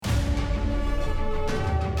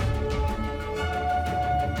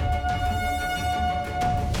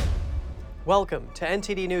Welcome to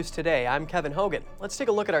NTD News Today. I'm Kevin Hogan. Let's take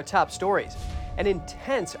a look at our top stories. An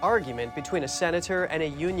intense argument between a senator and a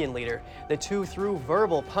union leader. The two threw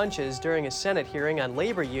verbal punches during a Senate hearing on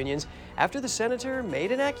labor unions after the senator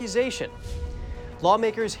made an accusation.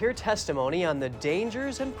 Lawmakers hear testimony on the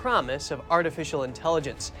dangers and promise of artificial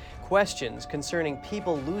intelligence. Questions concerning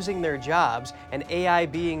people losing their jobs and AI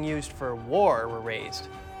being used for war were raised.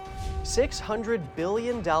 $600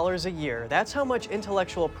 billion a year. That's how much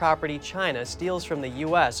intellectual property China steals from the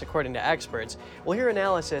U.S., according to experts. We'll hear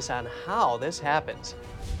analysis on how this happens.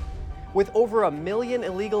 With over 1 million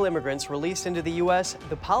illegal immigrants released into the U.S.,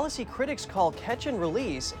 the policy critics call catch and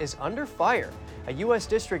release is under fire. A U.S.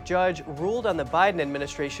 district judge ruled on the Biden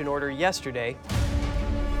administration order yesterday.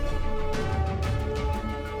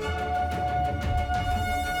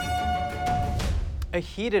 A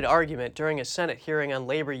heated argument during a Senate hearing on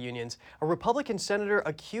labor unions. A Republican senator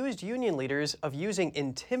accused union leaders of using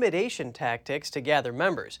intimidation tactics to gather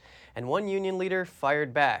members, and one union leader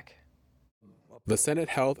fired back. The Senate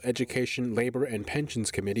Health, Education, Labor, and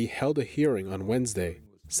Pensions Committee held a hearing on Wednesday.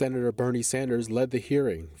 Senator Bernie Sanders led the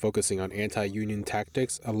hearing, focusing on anti-union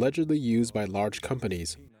tactics allegedly used by large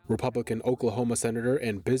companies. Republican Oklahoma Senator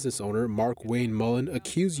and business owner Mark Wayne Mullen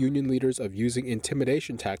accused union leaders of using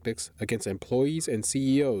intimidation tactics against employees and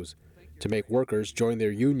CEOs to make workers join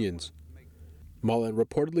their unions. Mullen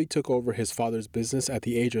reportedly took over his father's business at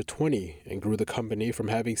the age of 20 and grew the company from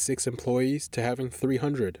having 6 employees to having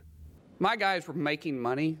 300. My guys were making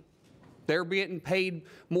money. They were getting paid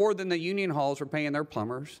more than the union halls were paying their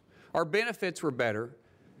plumbers. Our benefits were better.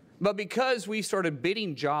 But because we started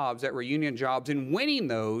bidding jobs that were union jobs and winning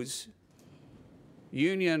those,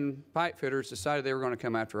 union pipe fitters decided they were going to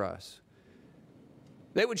come after us.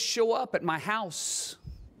 They would show up at my house.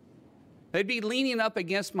 They'd be leaning up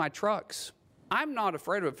against my trucks. I'm not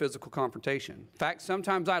afraid of a physical confrontation. In fact,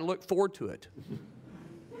 sometimes I look forward to it.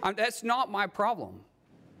 That's not my problem.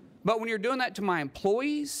 But when you're doing that to my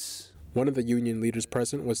employees... One of the union leaders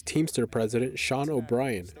present was Teamster President Sean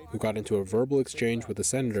O'Brien, who got into a verbal exchange with the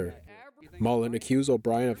senator. Mullen accused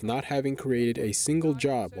O'Brien of not having created a single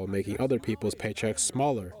job while making other people's paychecks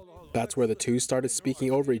smaller. That's where the two started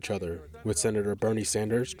speaking over each other, with Senator Bernie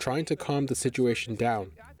Sanders trying to calm the situation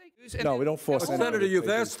down. No, we don't force Senator, you've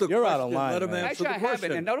asked the You're question. out of line. Let him Man. answer the Actually, I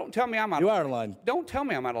question. haven't, and don't tell me I'm out of line. You are out of line. Don't tell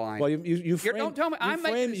me I'm out of line. Well, you frame. Don't tell me. I'm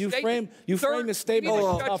making a you statement. frame Sir, the statement you need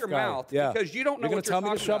like to a shut tough your guy. mouth Yeah. because you don't know You're what gonna tell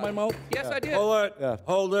me to talking shut my about. mouth? Yes, Yeah. I did. Hold it. Yeah.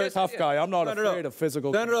 Hold it. Yes, Tough guy. I'm not Senator, afraid of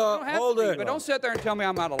physical. Senator, You don't have hold to be, it. but don't sit there and tell me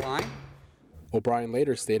I'm out of line. O'Brien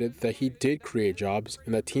later stated that he did create jobs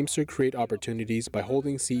and that Teamster create opportunities by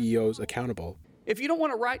holding CEOs accountable. If you don't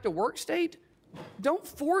want a right to work state, don't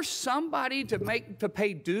force somebody to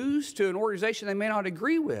pay dues to an organization they may not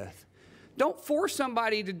agree with. Don't force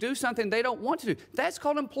somebody to do something they don't want to do. That's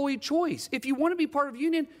called employee choice. If you want to be part of a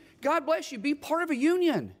union, God bless you, be part of a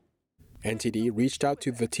union. NTD reached out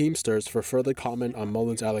to the Teamsters for further comment on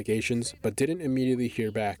Mullen's allegations, but didn't immediately hear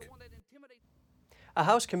back. A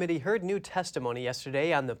House committee heard new testimony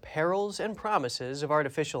yesterday on the perils and promises of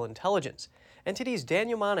artificial intelligence. NTD's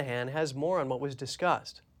Daniel Monahan has more on what was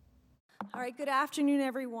discussed. All right, good afternoon,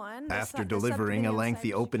 everyone. After delivering a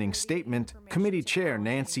lengthy opening statement, Committee Chair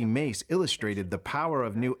Nancy Mace illustrated the power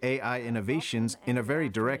of new AI innovations in a very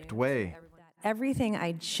direct way. Everything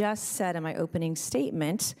I just said in my opening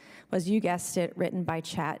statement was, you guessed it, written by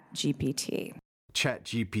ChatGPT.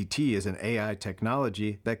 ChatGPT is an AI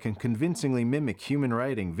technology that can convincingly mimic human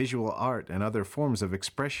writing, visual art, and other forms of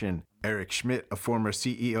expression. Eric Schmidt, a former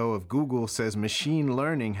CEO of Google, says machine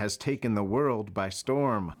learning has taken the world by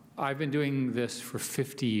storm. I've been doing this for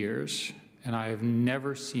 50 years, and I have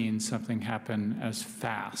never seen something happen as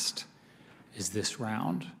fast as this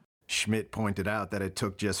round. Schmidt pointed out that it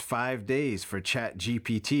took just 5 days for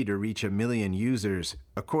ChatGPT to reach 1 million users.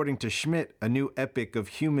 According to Schmidt, a new epoch of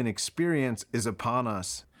human experience is upon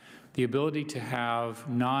us. The ability to have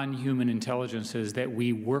non-human intelligences that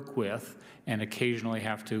we work with and occasionally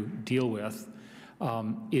have to deal with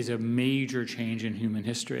is a major change in human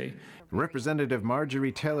history. Representative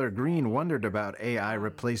Marjorie Taylor Greene wondered about AI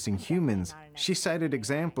replacing humans. She cited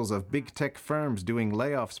examples of big tech firms doing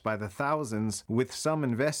layoffs by the thousands, with some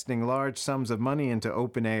investing large sums of money into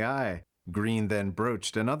OpenAI. Greene then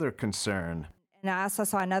broached another concern. And I also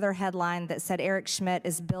saw another headline that said Eric Schmidt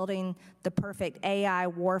is building the perfect AI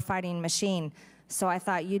warfighting machine. So I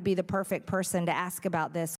thought you'd be the perfect person to ask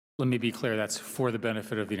about this. Let me be clear, that's for the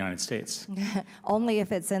benefit of the United States. Only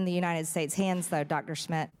if it's in the United States' hands, though, Dr.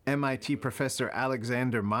 Schmidt. MIT professor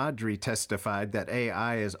Alexander Madry testified that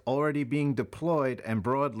AI is already being deployed and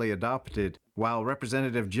broadly adopted, while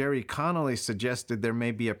Representative Jerry Connolly suggested there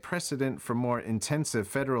may be a precedent for more intensive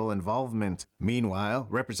federal involvement. Meanwhile,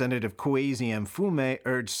 Representative Kwesi Mfume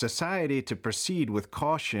urged society to proceed with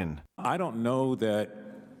caution. I don't know that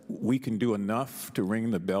we can do enough to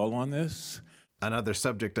ring the bell on this. Another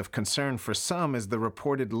subject of concern for some is the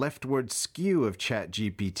reported leftward skew of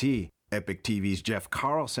ChatGPT. Epic TV's Jeff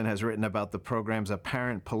Carlson has written about the program's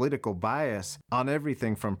apparent political bias on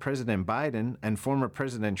everything from President Biden and former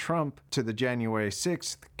President Trump to the January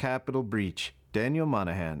 6th Capitol breach. Daniel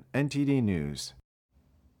Monahan, NTD News.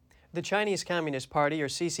 The Chinese Communist Party, or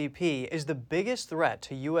CCP, is the biggest threat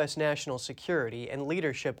to U.S. national security and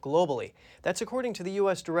leadership globally. That's according to the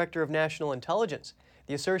U.S. Director of National Intelligence.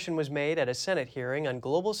 The assertion was made at a Senate hearing on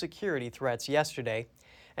global security threats yesterday.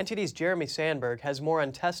 NTD's Jeremy Sandberg has more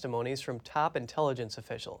on testimonies from top intelligence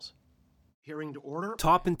officials. Hearing to order.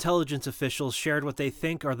 Top intelligence officials shared what they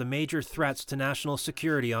think are the major threats to national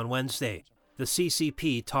security on Wednesday. The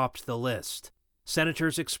CCP topped the list.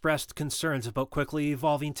 Senators expressed concerns about quickly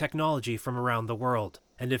evolving technology from around the world,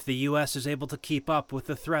 and if the U.S. is able to keep up with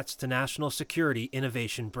the threats to national security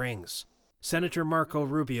innovation brings. Senator Marco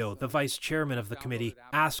Rubio, the vice chairman of the committee,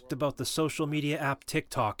 asked about the social media app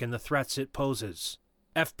TikTok and the threats it poses.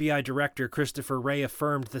 FBI Director Christopher Wray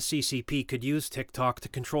affirmed the CCP could use TikTok to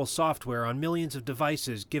control software on millions of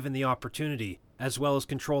devices given the opportunity, as well as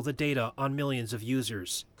control the data on millions of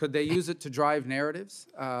users. Could they use it to drive narratives,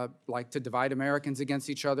 like to divide Americans against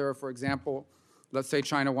each other? For example, let's say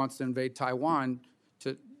China wants to invade Taiwan,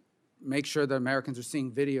 to make sure that Americans are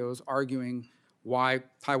seeing videos arguing why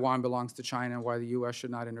Taiwan belongs to China and why the U.S. should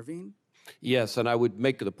not intervene? Yes, and I would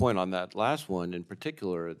make the point on that last one in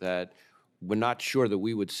particular that we're not sure that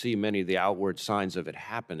we would see many of the outward signs of it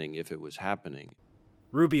happening if it was happening.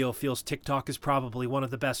 Rubio feels TikTok is probably one of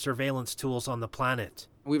the best surveillance tools on the planet.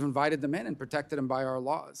 We've invited them in and protected them by our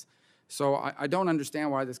laws. So I don't understand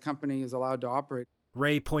why this company is allowed to operate.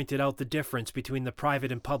 Wray pointed out the difference between the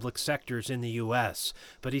private and public sectors in the U.S.,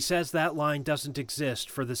 but he says that line doesn't exist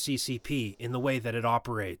for the CCP in the way that it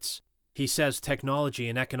operates. He says technology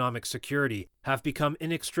and economic security have become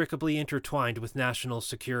inextricably intertwined with national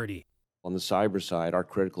security. On the cyber side, our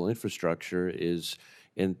critical infrastructure is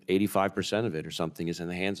in 85% of it or something is in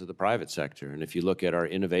the hands of the private sector. And if you look at our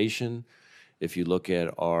innovation, if you look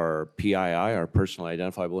at our PII, our personally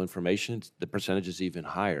identifiable information, the percentage is even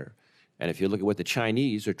higher. And if you look at what the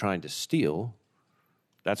Chinese are trying to steal,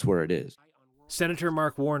 that's where it is. Senator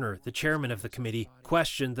Mark Warner, the chairman of the committee,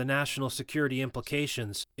 questioned the national security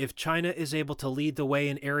implications if China is able to lead the way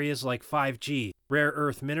in areas like 5G, rare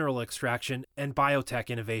earth mineral extraction, and biotech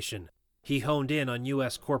innovation. He honed in on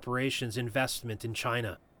U.S. corporations' investment in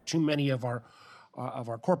China. Too many of our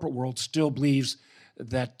corporate world still believes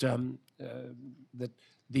that that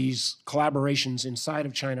these collaborations inside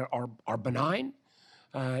of China are benign,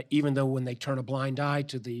 even though when they turn a blind eye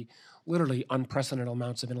to the literally unprecedented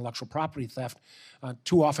amounts of intellectual property theft,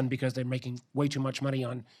 too often because they're making way too much money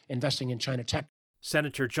on investing in China tech.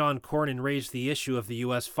 Senator John Cornyn raised the issue of the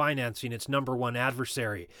U.S. financing its number one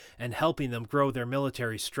adversary and helping them grow their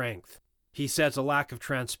military strength. He says a lack of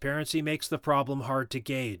transparency makes the problem hard to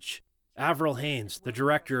gauge. Avril Haines, the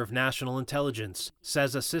Director of National Intelligence,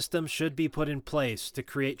 says a system should be put in place to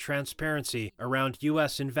create transparency around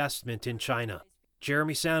U.S. investment in China.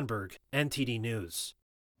 Jeremy Sandberg, NTD News.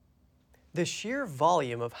 The sheer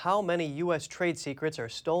volume of how many U.S. trade secrets are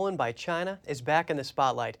stolen by China is back in the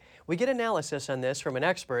spotlight. We get analysis on this from an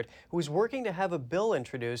expert who's working to have a bill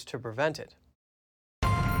introduced to prevent it.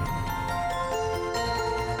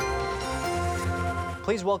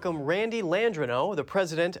 Please welcome Randy Landrino, the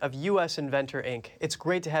president of U.S. Inventor, Inc. It's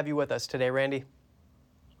great to have you with us today, Randy.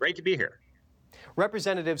 Great to be here.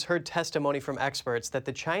 Representatives heard testimony from experts that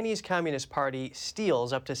the Chinese Communist Party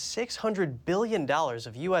steals up to $600 billion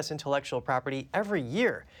of U.S. intellectual property every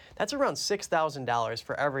year. That's around $6,000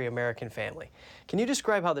 for every American family. Can you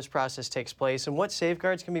describe how this process takes place and what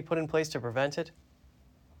safeguards can be put in place to prevent it?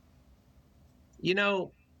 You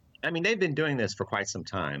know, I mean, they've been doing this for quite some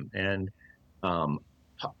time, and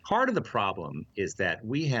part of the problem is that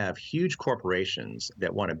we have huge corporations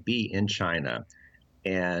that want to be in China,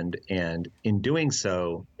 and in doing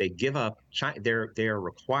so, they give up. They're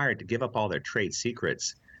required to give up all their trade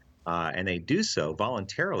secrets, and they do so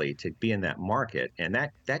voluntarily to be in that market, and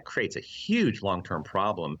that creates a huge long-term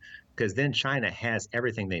problem because then China has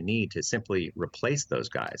everything they need to simply replace those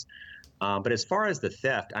guys. But as far as the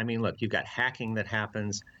theft, I mean, look, you've got hacking that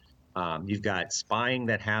happens. You've got spying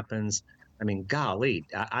that happens. I mean, golly,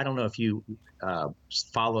 I don't know if you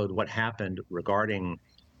followed what happened regarding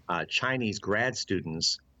Chinese grad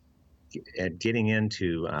students getting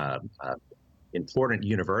into important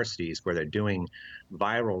universities where they're doing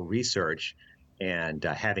viral research and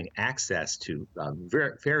having access to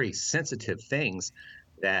very, very sensitive things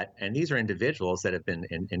and these are individuals that have been,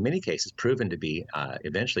 in many cases,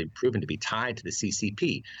 eventually proven to be tied to the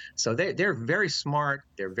CCP. So they're very smart,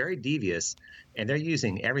 they're very devious, and they're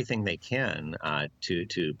using everything they can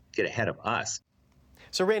to get ahead of us.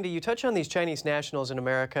 So, Randy, you touch on these Chinese nationals in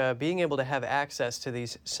America being able to have access to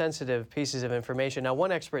these sensitive pieces of information. Now,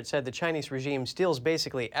 one expert said the Chinese regime steals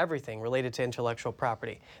basically everything related to intellectual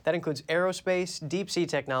property. That includes aerospace, deep-sea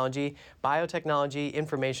technology, biotechnology,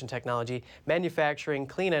 information technology, manufacturing,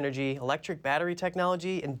 clean energy, electric battery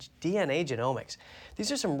technology, and DNA genomics.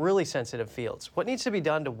 These are some really sensitive fields. What needs to be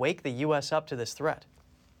done to wake the U.S. up to this threat?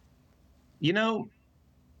 You know,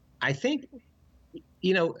 I think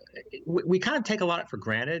we kind of take a lot for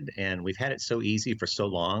granted, and we've had it so easy for so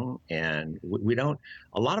long, and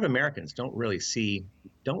a lot of Americans don't really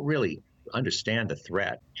understand the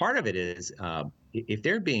threat. Part of it is if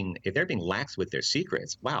they're being lax with their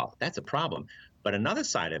secrets, wow, that's a problem. But another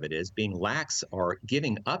side of it is being lax or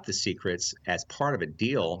giving up the secrets as part of a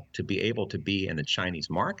deal to be able to be in the Chinese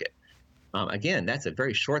market. Again, that's a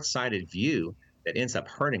very short-sighted view that ends up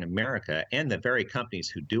hurting America, and the very companies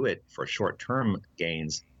who do it for short-term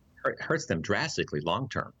gains hurts them drastically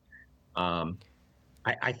long-term.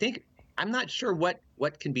 I think, I'm not sure what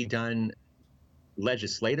can be done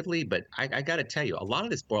legislatively, but I got to tell you, a lot of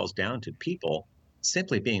this boils down to people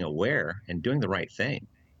simply being aware and doing the right thing.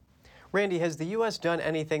 Randy, has the U.S. done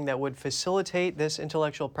anything that would facilitate this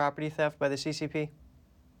intellectual property theft by the CCP?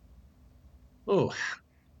 Oh,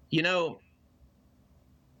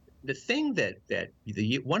 the thing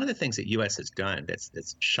one of the things that U.S. has done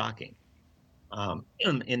that's shocking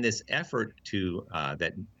in this effort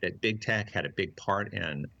that big tech had a big part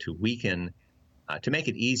in to weaken, to make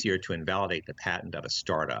it easier to invalidate the patent of a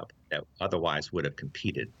startup that otherwise would have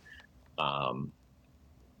competed.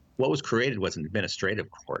 What was created was an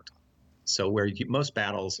administrative court. So where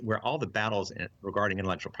all the battles regarding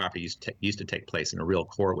intellectual property used to take place in a real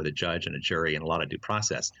court with a judge and a jury and a lot of due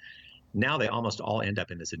process. Now they almost all end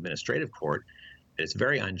up in this administrative court. It's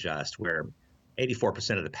very unjust, where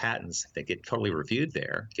 84% of the patents that get totally reviewed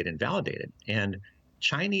there get invalidated. And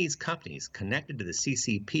Chinese companies connected to the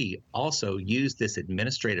CCP also use this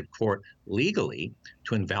administrative court legally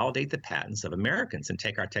to invalidate the patents of Americans and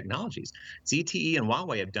take our technologies. ZTE and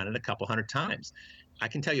Huawei have done it a couple hundred times. I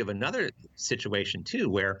can tell you of another situation too,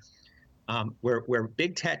 where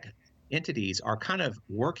big tech entities are kind of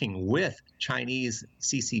working with Chinese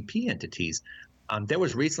CCP entities. There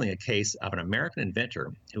was recently a case of an American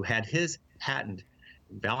inventor who had his patent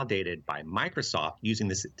validated by Microsoft using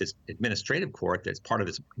this administrative court that's part of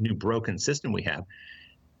this new broken system we have.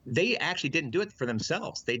 They actually didn't do it for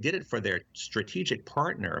themselves. They did it for their strategic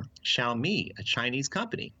partner, Xiaomi, a Chinese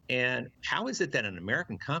company. And how is it that an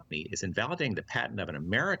American company is invalidating the patent of an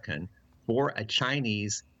American for a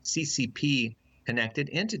Chinese CCP-connected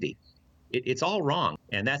entity? It's all wrong,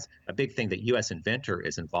 and that's a big thing that U.S. Inventor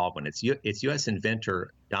is involved in. It's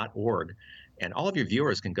usinventor.org, and all of your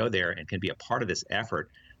viewers can go there and can be a part of this effort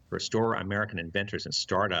to restore American inventors and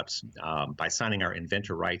startups by signing our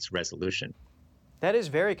inventor rights resolution. That is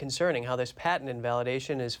very concerning how this patent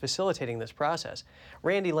invalidation is facilitating this process.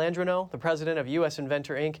 Randy Landreneau, the president of U.S.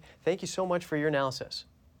 Inventor, Inc., thank you so much for your analysis.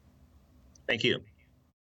 Thank you.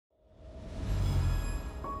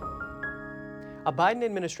 A Biden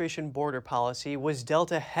administration border policy was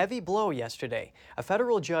dealt a heavy blow yesterday. A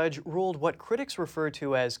federal judge ruled what critics refer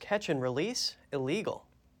to as catch and release illegal.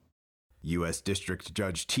 U.S. District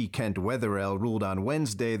Judge T. Kent Wetherell ruled on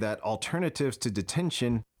Wednesday that alternatives to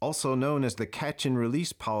detention, also known as the catch and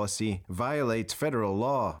release policy, violates federal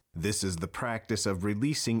law. This is the practice of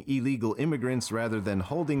releasing illegal immigrants rather than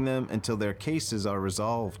holding them until their cases are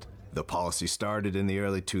resolved. The policy started in the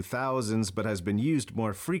early 2000s, but has been used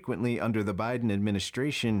more frequently under the Biden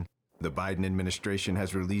administration. The Biden administration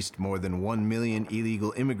has released more than 1 million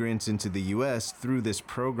illegal immigrants into the U.S. through this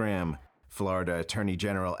program. Florida Attorney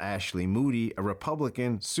General Ashley Moody, a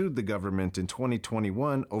Republican, sued the government in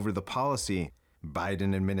 2021 over the policy.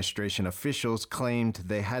 Biden administration officials claimed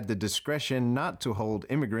they had the discretion not to hold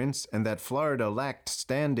immigrants and that Florida lacked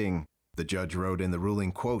standing. The judge wrote in the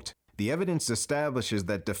ruling, quote, "The evidence establishes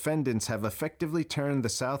that defendants have effectively turned the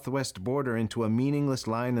southwest border into a meaningless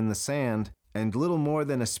line in the sand and little more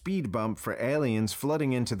than a speed bump for aliens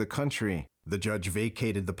flooding into the country." The judge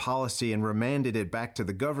vacated the policy and remanded it back to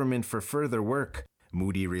the government for further work.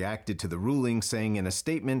 Moody reacted to the ruling, saying in a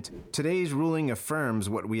statement, "Today's ruling affirms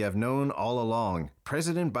what we have known all along.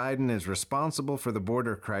 President Biden is responsible for the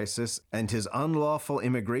border crisis, and his unlawful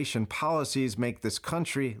immigration policies make this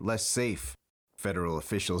country less safe." Federal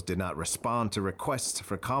officials did not respond to requests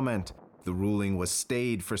for comment. The ruling was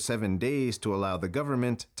stayed for 7 days to allow the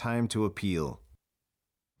government time to appeal.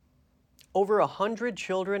 Over 100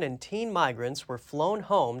 children and teen migrants were flown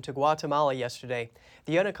home to Guatemala yesterday.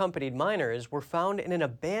 The unaccompanied minors were found in an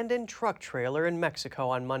abandoned truck trailer in Mexico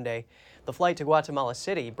on Monday. The flight to Guatemala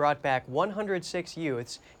City brought back 106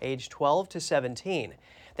 youths aged 12 to 17.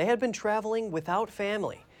 They had been traveling without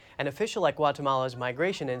family. An official at Guatemala's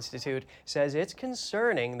Migration Institute says it's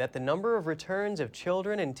concerning that the number of returns of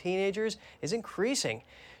children and teenagers is increasing.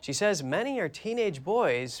 She says many are teenage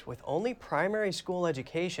boys with only primary school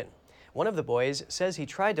education. One of the boys says he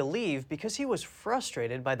tried to leave because he was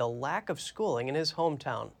frustrated by the lack of schooling in his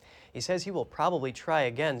hometown. He says he will probably try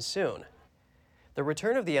again soon. The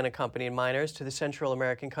return of the unaccompanied minors to the Central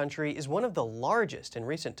American country is one of the largest in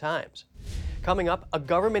recent times. Coming up, a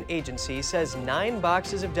government agency says 9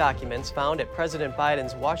 boxes of documents found at President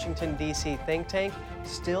Biden's Washington, D.C. think tank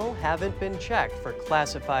still haven't been checked for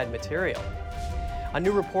classified material. A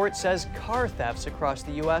new report says car thefts across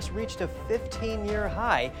the U.S. reached a 15-year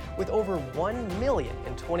high with over 1 million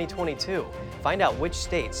in 2022. Find out which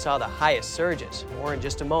states saw the highest surges. More in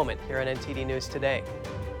just a moment here on NTD News Today.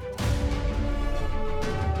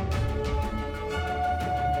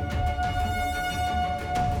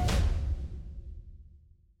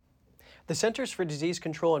 The Centers for Disease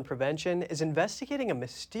Control and Prevention is investigating a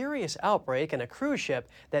mysterious outbreak on a cruise ship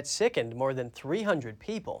that sickened more than 300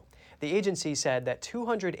 people. The agency said that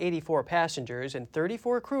 284 passengers and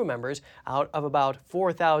 34 crew members out of about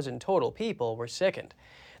 4,000 total people were sickened.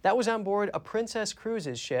 That was on board a Princess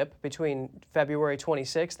Cruises ship between February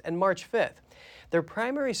 26th and March 5th. Their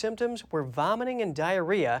primary symptoms were vomiting and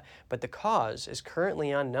diarrhea, but the cause is currently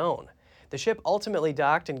unknown. The ship ultimately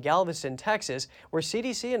docked in Galveston, Texas, where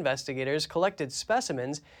CDC investigators collected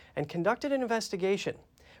specimens and conducted an investigation.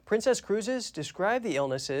 Princess Cruises described the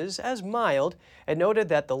illnesses as mild and noted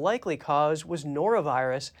that the likely cause was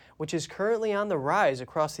norovirus, which is currently on the rise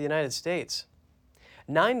across the United States.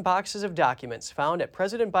 9 boxes of documents found at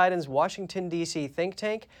President Biden's Washington, D.C. think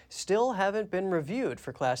tank still haven't been reviewed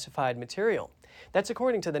for classified material. That's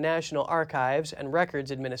according to the National Archives and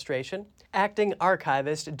Records Administration. Acting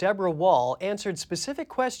archivist Deborah Wall answered specific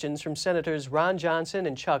questions from Senators Ron Johnson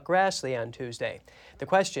and Chuck Grassley on Tuesday. The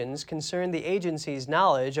questions concerned the agency's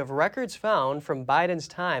knowledge of records found from Biden's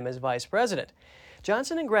time as vice president.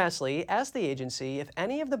 Johnson and Grassley asked the agency if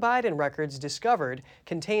any of the Biden records discovered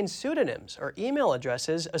contained pseudonyms or email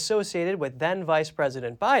addresses associated with then Vice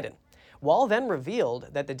President Biden. Wall then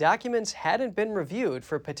revealed that the documents hadn't been reviewed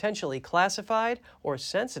for potentially classified or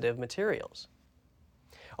sensitive materials.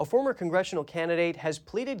 A former congressional candidate has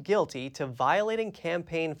pleaded guilty to violating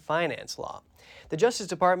campaign finance law. The Justice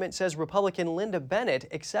Department says Republican Linda Bennett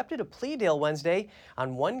accepted a plea deal Wednesday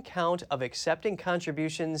on 1 count of accepting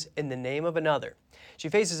contributions in the name of another. She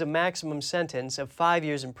faces a maximum sentence of 5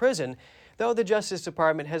 years in prison, though the Justice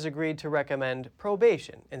Department has agreed to recommend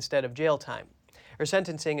probation instead of jail time. Her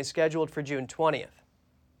sentencing is scheduled for June 20th.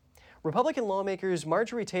 Republican lawmakers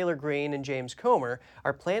Marjorie Taylor Greene and James Comer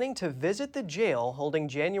are planning to visit the jail holding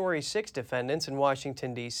January 6 defendants in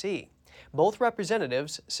Washington, D.C. Both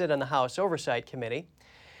representatives sit on the House Oversight Committee.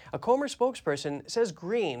 A Comer spokesperson says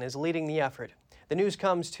Greene is leading the effort. The news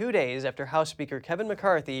comes 2 days after House Speaker Kevin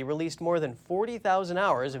McCarthy released more than 40,000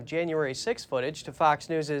 hours of January 6 footage to Fox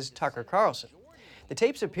News' Tucker Carlson. The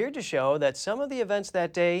tapes appeared to show that some of the events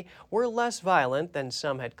that day were less violent than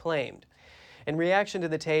some had claimed. In reaction to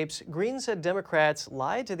the tapes, Greene said Democrats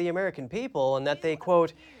lied to the American people and that they,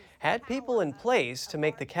 quote, had people in place to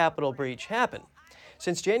make the Capitol breach happen.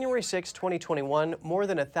 Since January 6, 2021, more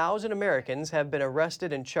than 1,000 Americans have been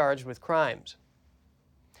arrested and charged with crimes.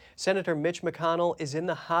 Senator Mitch McConnell is in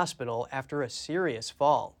the hospital after a serious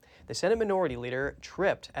fall. The Senate Minority Leader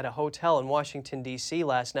tripped at a hotel in Washington, D.C.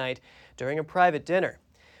 last night during a private dinner.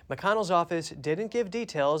 McConnell's office didn't give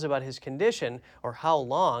details about his condition or how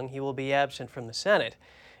long he will be absent from the Senate.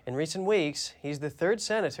 In recent weeks, he's the 3rd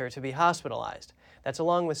senator to be hospitalized. That's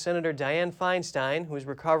along with Senator Dianne Feinstein, who is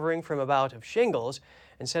recovering from a bout of shingles,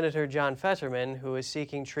 and Senator John Fetterman, who is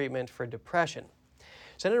seeking treatment for depression.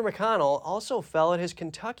 Senator McConnell also fell at his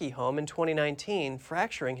Kentucky home in 2019,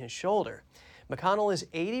 fracturing his shoulder. McConnell is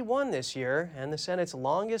 81 this year and the Senate's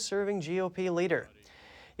longest-serving GOP leader.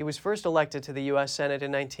 He was first elected to the U.S. Senate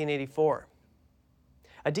in 1984.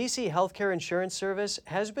 A DC healthcare insurance service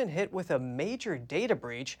has been hit with a major data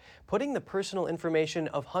breach, putting the personal information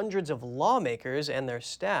of hundreds of lawmakers and their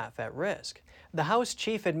staff at risk. The House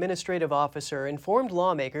Chief Administrative Officer informed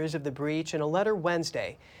lawmakers of the breach in a letter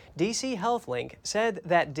Wednesday. DC HealthLink said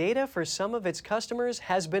that data for some of its customers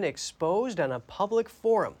has been exposed on a public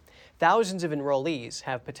forum. Thousands of enrollees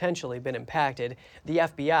have potentially been impacted. The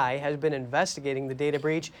FBI has been investigating the data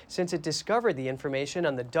breach since it discovered the information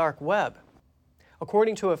on the dark web.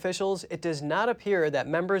 According to officials, it does not appear that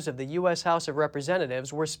members of the U.S. House of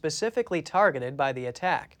Representatives were specifically targeted by the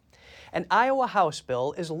attack. An Iowa House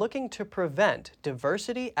bill is looking to prevent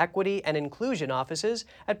diversity, equity, and inclusion offices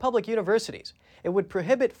at public universities. It would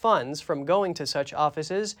prohibit funds from going to such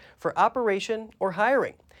offices for operation or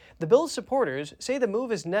hiring. The bill's supporters say the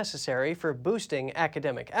move is necessary for boosting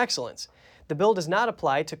academic excellence. The bill does not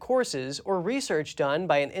apply to courses or research done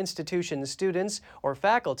by an institution's students or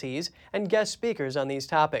faculties and guest speakers on these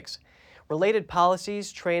topics. Related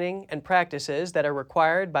policies, training, and practices that are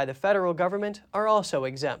required by the federal government are also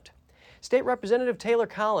exempt. State Representative Taylor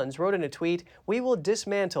Collins wrote in a tweet, "We will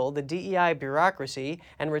dismantle the DEI bureaucracy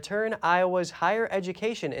and return Iowa's higher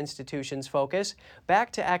education institutions' focus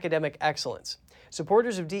back to academic excellence."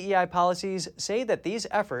 Supporters of DEI policies say that these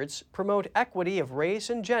efforts promote equity of race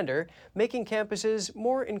and gender, making campuses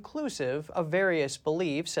more inclusive of various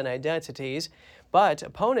beliefs and identities. But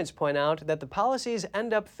opponents point out that the policies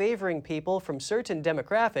end up favoring people from certain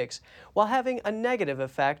demographics while having a negative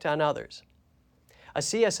effect on others. A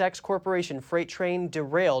CSX Corporation freight train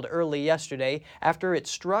derailed early yesterday after it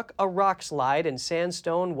struck a rock slide in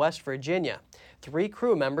Sandstone, West Virginia. 3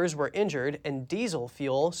 crew members were injured and diesel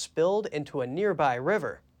fuel spilled into a nearby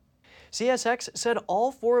river. CSX said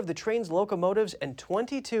all 4 of the train's locomotives and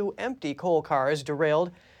 22 empty coal cars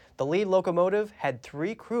derailed. The lead locomotive had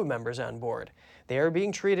 3 crew members on board. They are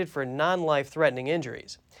being treated for non-life-threatening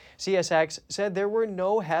injuries. CSX said there were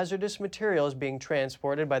no hazardous materials being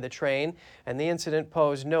transported by the train, and the incident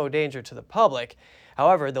posed no danger to the public.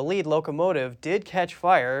 However, the lead locomotive did catch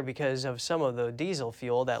fire because of some of the diesel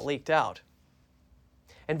fuel that leaked out.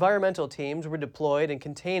 Environmental teams were deployed and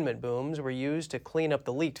containment booms were used to clean up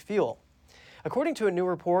the leaked fuel. According to a new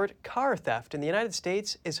report, car theft in the United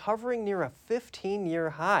States is hovering near a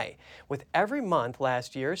 15-year high, with every month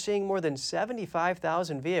last year seeing more than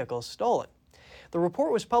 75,000 vehicles stolen. The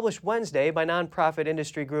report was published Wednesday by nonprofit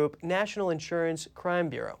industry group National Insurance Crime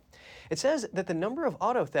Bureau. It says that the number of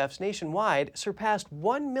auto thefts nationwide surpassed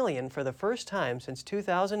 1 million for the first time since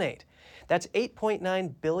 2008. That's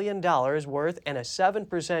 $8.9 billion worth and a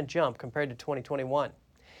 7% jump compared to 2021.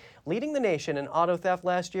 Leading the nation in auto theft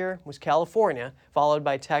last year was California, followed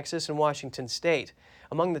by Texas and Washington State.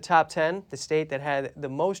 Among the top 10, the state that had the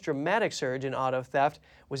most dramatic surge in auto theft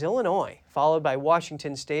was Illinois, followed by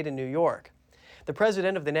Washington State and New York. The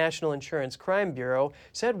president of the National Insurance Crime Bureau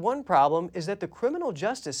said one problem is that the criminal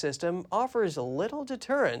justice system offers little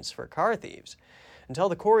deterrence for car thieves. Until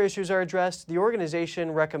the core issues are addressed, the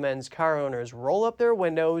organization recommends car owners roll up their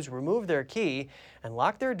windows, remove their key, and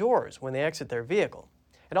lock their doors when they exit their vehicle.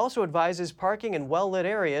 It also advises parking in well-lit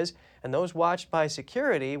areas and those watched by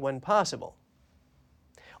security when possible.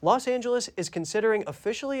 Los Angeles is considering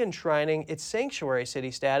officially enshrining its sanctuary city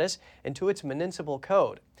status into its municipal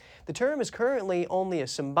code. The term is currently only a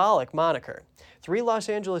symbolic moniker. 3 Los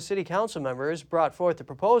Angeles City Council members brought forth the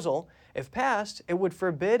proposal. If passed, it would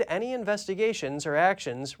forbid any investigations or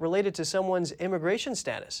actions related to someone's immigration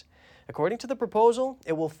status. According to the proposal,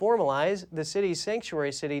 it will formalize the city's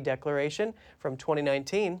sanctuary city declaration from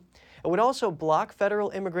 2019. It would also block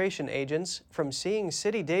federal immigration agents from seeing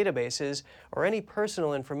city databases or any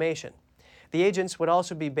personal information. The agents would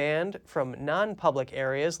also be banned from non-public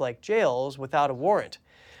areas like jails without a warrant.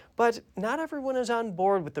 But not everyone is on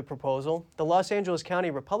board with the proposal. The Los Angeles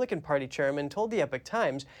County Republican Party chairman told the Epoch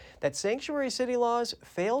Times that sanctuary city laws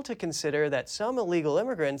fail to consider that some illegal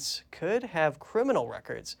immigrants could have criminal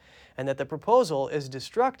records, and that the proposal is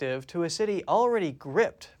destructive to a city already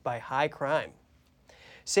gripped by high crime.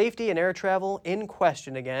 Safety and air travel in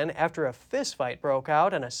question again after a fistfight broke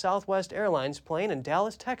out on a Southwest Airlines plane in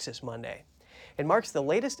Dallas, Texas Monday. It marks the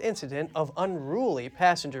latest incident of unruly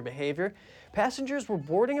passenger behavior. Passengers were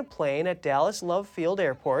boarding a plane at Dallas Love Field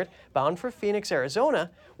Airport, bound for Phoenix,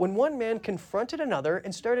 Arizona, when one man confronted another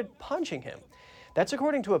and started punching him. That's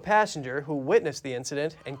according to a passenger who witnessed the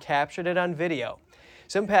incident and captured it on video.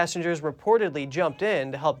 Some passengers reportedly jumped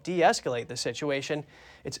in to help de-escalate the situation.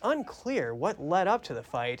 It's unclear what led up to the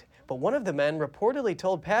fight, but one of the men reportedly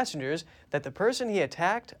told passengers that the person he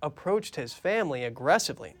attacked approached his family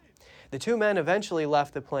aggressively. The 2 men eventually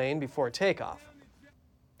left the plane before takeoff.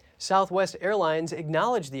 Southwest Airlines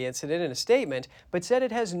acknowledged the incident in a statement, but said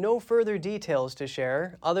it has no further details to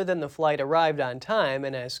share other than the flight arrived on time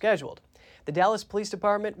and as scheduled. The Dallas Police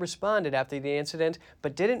Department responded after the incident,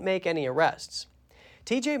 but didn't make any arrests.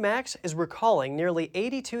 TJ Maxx is recalling nearly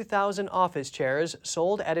 82,000 office chairs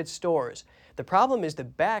sold at its stores. The problem is the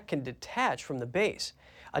back can detach from the base.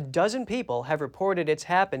 A dozen people have reported it's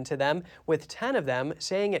happened to them, with 10 of them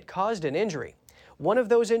saying it caused an injury. One of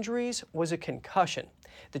those injuries was a concussion.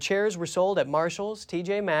 The chairs were sold at Marshall's,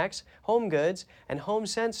 TJ Maxx, Home Goods, and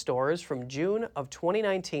HomeSense stores from June of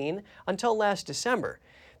 2019 until last December.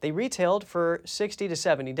 They retailed for $60 to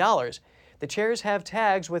 $70. The chairs have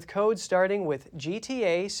tags with codes starting with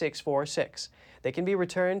GTA 646. They can be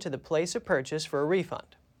returned to the place of purchase for a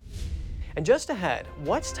refund. And just ahead,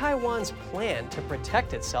 what's Taiwan's plan to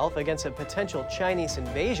protect itself against a potential Chinese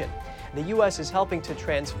invasion? The U.S. is helping to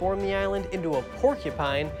transform the island into a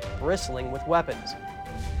porcupine bristling with weapons.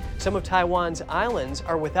 Some of Taiwan's islands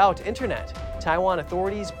are without internet. Taiwan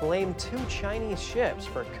authorities blame 2 Chinese ships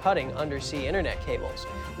for cutting undersea internet cables.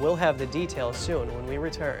 We'll have the details soon when we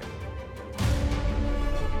return.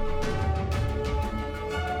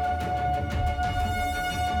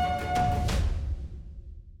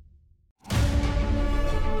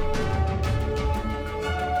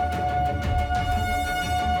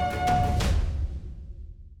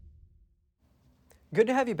 Good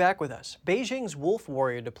to have you back with us. Beijing's wolf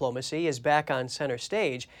warrior diplomacy is back on center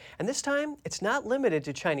stage, and this time it's not limited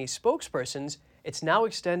to Chinese spokespersons, it's now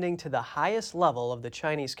extending to the highest level of the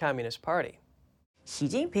Chinese Communist Party. Xi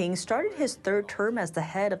Jinping started his 3rd term as the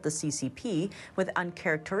head of the CCP with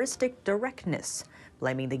uncharacteristic directness,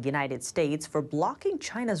 blaming the United States for blocking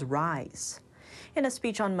China's rise. In a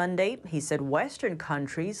speech on Monday, he said Western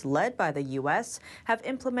countries, led by the U.S., have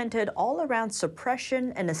implemented all-around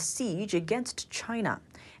suppression and a siege against China,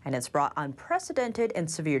 and it's brought unprecedented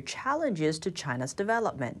and severe challenges to China's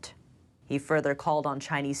development. He further called on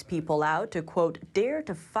Chinese people out to, quote, dare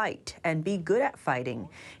to fight and be good at fighting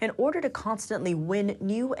in order to constantly win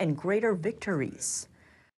new and greater victories.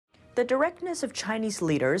 The directness of Chinese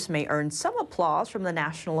leaders may earn some applause from the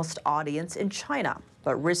nationalist audience in China,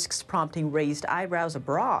 but risks prompting raised eyebrows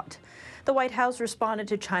abroad. The White House responded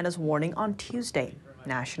to China's warning on Tuesday.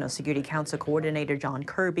 National Security Council Coordinator John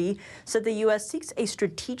Kirby said the U.S. seeks a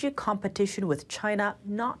strategic competition with China,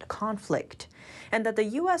 not conflict, and that the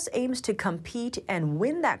U.S. aims to compete and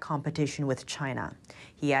win that competition with China.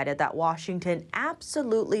 He added that Washington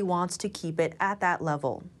absolutely wants to keep it at that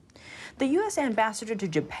level. The U.S. ambassador to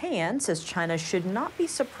Japan says China should not be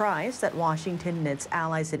surprised that Washington and its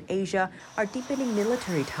allies in Asia are deepening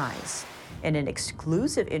military ties. In an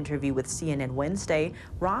exclusive interview with CNN Wednesday,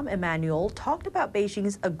 Rahm Emanuel talked about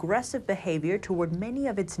Beijing's aggressive behavior toward many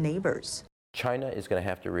of its neighbors. China is going to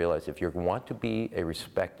have to realize if you want to be a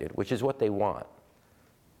respected, which is what they want,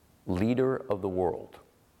 leader of the world,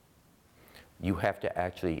 you have to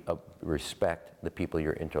actually respect the people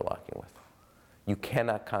you're interlocking with. You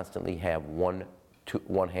cannot constantly have one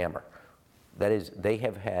hammer. That is, they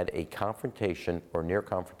have had a confrontation or near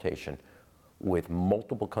confrontation with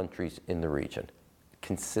multiple countries in the region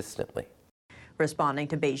consistently. Responding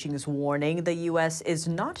to Beijing's warning, the U.S. is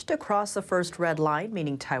not to cross the first red line,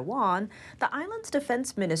 meaning Taiwan. The island's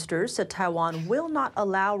defense minister said Taiwan will not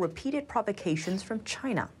allow repeated provocations from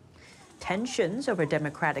China. Tensions over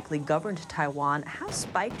democratically governed Taiwan have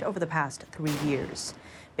spiked over the past 3 years.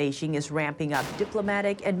 Beijing is ramping up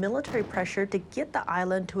diplomatic and military pressure to get the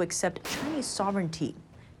island to accept Chinese sovereignty.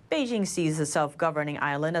 Beijing sees the self-governing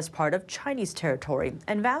island as part of Chinese territory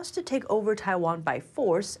and vows to take over Taiwan by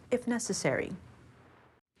force if necessary.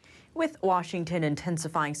 With Washington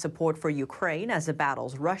intensifying support for Ukraine as it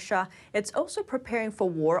battles Russia, it's also preparing for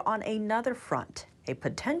war on another front, a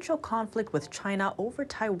potential conflict with China over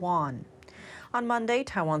Taiwan. On Monday,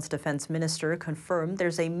 Taiwan's defense minister confirmed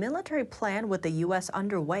there's a military plan with the U.S.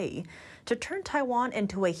 underway to turn Taiwan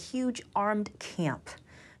into a huge armed camp.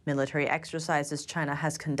 Military exercises China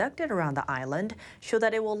has conducted around the island show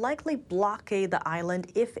that it will likely blockade the island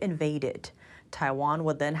if invaded. Taiwan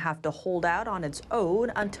would then have to hold out on its own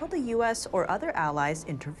until the U.S. or other allies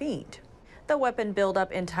intervened. The weapon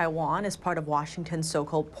buildup in Taiwan is part of Washington's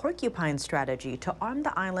so-called porcupine strategy to arm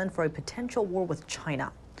the island for a potential war with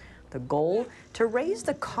China. The goal, to raise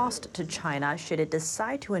the cost to China should it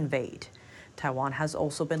decide to invade. Taiwan has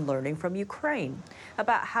also been learning from Ukraine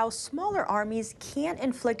about how smaller armies can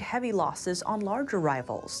inflict heavy losses on larger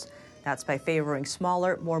rivals. That's by favoring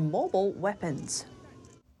smaller, more mobile weapons.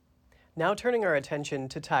 Now turning our attention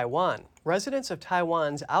to Taiwan. Residents of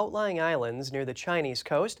Taiwan's outlying islands near the Chinese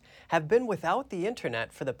coast have been without the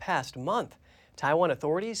internet for the past month. Taiwan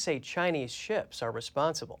authorities say Chinese ships are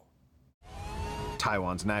responsible.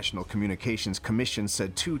 Taiwan's National Communications Commission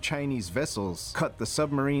said 2 Chinese vessels cut the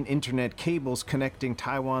submarine internet cables connecting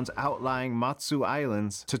Taiwan's outlying Matsu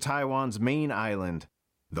Islands to Taiwan's main island.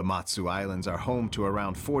 The Matsu Islands are home to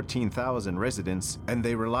around 14,000 residents, and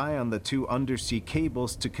they rely on the 2 undersea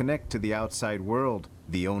cables to connect to the outside world.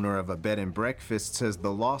 The owner of a bed and breakfast says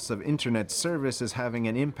the loss of internet service is having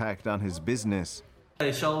an impact on his business.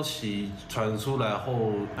 After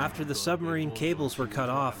the submarine cables were cut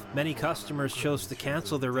off, many customers chose to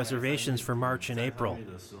cancel their reservations for March and April.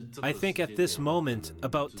 I think at this moment,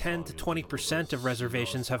 about 10 to 20% of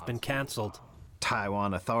reservations have been canceled.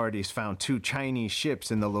 Taiwan authorities found 2 Chinese ships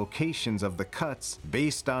in the locations of the cuts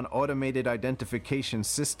based on automated identification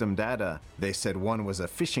system data. They said one was a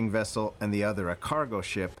fishing vessel and the other a cargo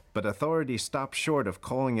ship, but authorities stopped short of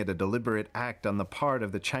calling it a deliberate act on the part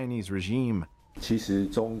of the Chinese regime.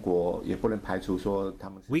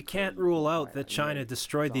 We can't rule out that China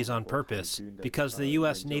destroyed these on purpose, because the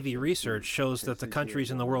U.S. Navy research shows that the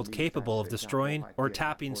countries in the world capable of destroying or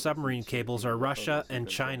tapping submarine cables are Russia and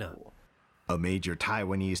China. A major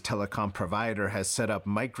Taiwanese telecom provider has set up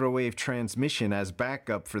microwave transmission as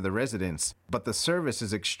backup for the residents, but the service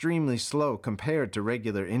is extremely slow compared to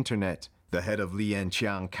regular internet. The head of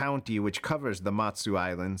Lianqiang County, which covers the Matsu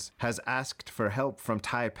Islands, has asked for help from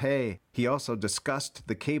Taipei. He also discussed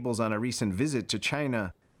the cables on a recent visit to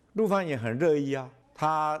China. Relevant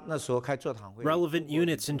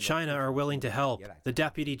units in China are willing to help. The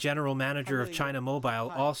deputy general manager of China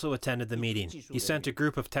Mobile also attended the meeting. He sent a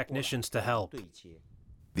group of technicians to help.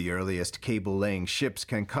 The earliest cable-laying ships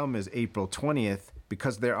can come is April 20th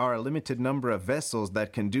because there are a limited number of vessels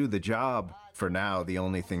that can do the job. For now, the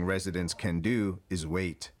only thing residents can do is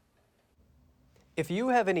wait. If you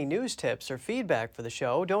have any news tips or feedback for the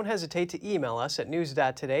show, don't hesitate to email us at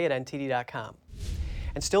news.today@ntd.com.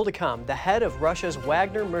 And still to come, the head of Russia's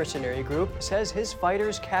Wagner mercenary group says his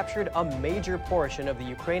fighters captured a major portion of the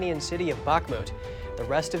Ukrainian city of Bakhmut. The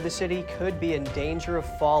rest of the city could be in danger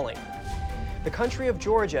of falling. The country of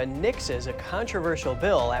Georgia nixes a controversial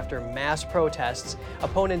bill after mass protests.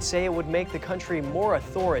 Opponents say it would make the country more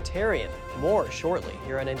authoritarian. More shortly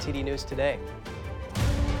here on NTD News Today.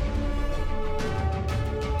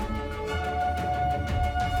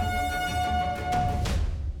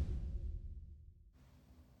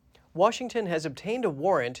 Washington has obtained a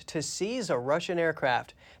warrant to seize a Russian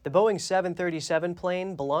aircraft. The Boeing 737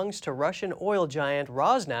 plane belongs to Russian oil giant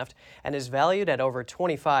Rosneft and is valued at over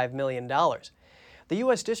 $25 million. The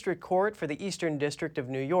U.S. District Court for the Eastern District of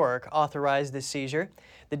New York authorized the seizure.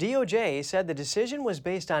 The DOJ said the decision was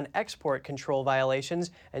based on export control violations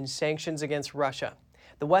and sanctions against Russia.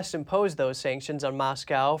 The West imposed those sanctions on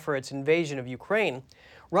Moscow for its invasion of Ukraine.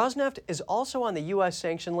 Rosneft is also on the U.S.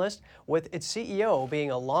 sanction list, with its CEO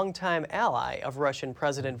being a longtime ally of Russian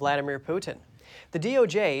President Vladimir Putin. The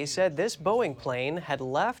DOJ said this Boeing plane had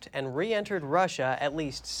left and re-entered Russia at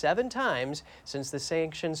least 7 times since the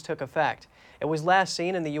sanctions took effect. It was last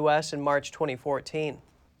seen in the U.S. in March 2014.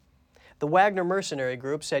 The Wagner mercenary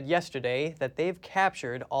group said yesterday that they've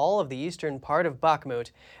captured all of the eastern part of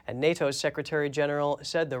Bakhmut, and NATO's Secretary General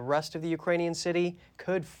said the rest of the Ukrainian city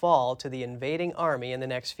could fall to the invading army in the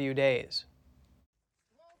next few days.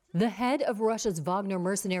 The head of Russia's Wagner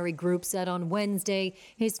mercenary group said on Wednesday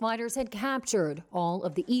his fighters had captured all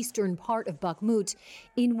of the eastern part of Bakhmut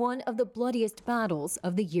in one of the bloodiest battles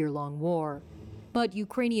of the year-long war. But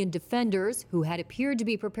Ukrainian defenders, who had appeared to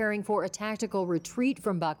be preparing for a tactical retreat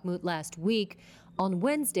from Bakhmut last week, on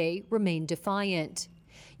Wednesday remained defiant.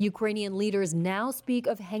 Ukrainian leaders now speak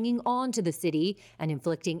of hanging on to the city and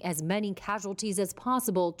inflicting as many casualties as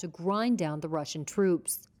possible to grind down the Russian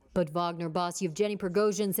troops. But Wagner boss Yevgeny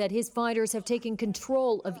Prigozhin said his fighters have taken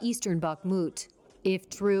control of eastern Bakhmut.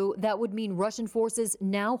 If true, that would mean Russian forces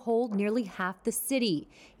now hold nearly half the city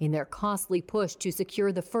in their costly push to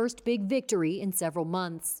secure the first big victory in several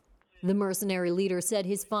months. The mercenary leader said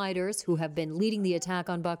his fighters, who have been leading the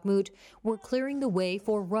attack on Bakhmut, were clearing the way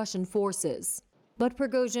for Russian forces. But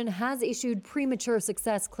Prigozhin has issued premature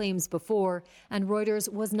success claims before, and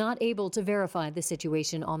Reuters was not able to verify the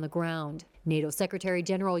situation on the ground. NATO Secretary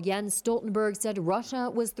General Jens Stoltenberg said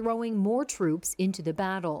Russia was throwing more troops into the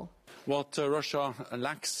battle. What Russia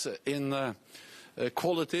lacks in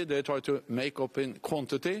quality, they try to make up in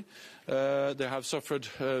quantity. They have suffered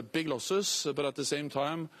big losses, but at the same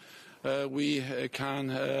time, we can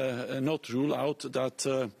not rule out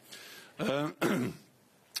that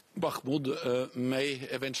Bakhmut may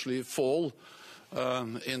eventually fall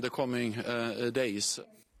in the coming days.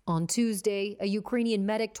 On Tuesday, a Ukrainian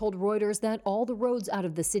medic told Reuters that all the roads out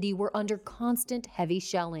of the city were under constant heavy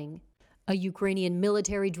shelling. A Ukrainian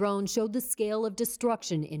military drone showed the scale of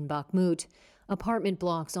destruction in Bakhmut. Apartment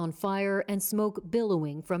blocks on fire and smoke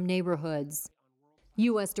billowing from neighborhoods.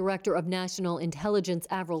 U.S. Director of National Intelligence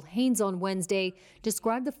Avril Haines on Wednesday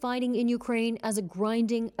described the fighting in Ukraine as a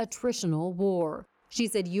grinding, attritional war. She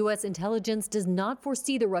said U.S. intelligence does not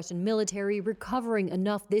foresee the Russian military recovering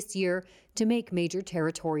enough this year to make major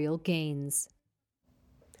territorial gains.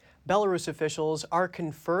 Belarus officials are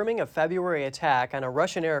confirming a February attack on a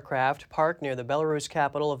Russian aircraft parked near the Belarus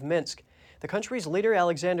capital of Minsk. The country's leader,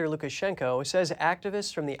 Alexander Lukashenko, says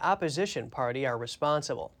activists from the opposition party are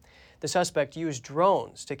responsible. The suspect used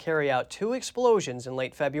drones to carry out 2 explosions in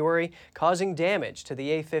late February, causing damage to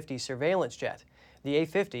the A-50 surveillance jet. The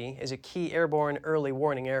A-50 is a key airborne early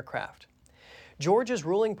warning aircraft. Georgia's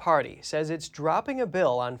ruling party says it's dropping a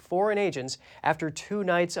bill on foreign agents after 2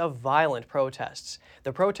 nights of violent protests.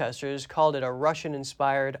 The protesters called it a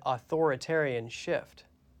Russian-inspired authoritarian shift.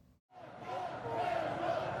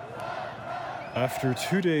 After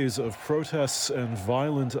 2 days of protests and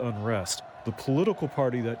violent unrest, the political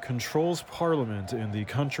party that controls parliament in the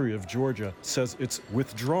country of Georgia says it's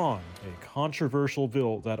withdrawn a controversial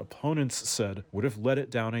bill that opponents said would have led it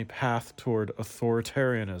down a path toward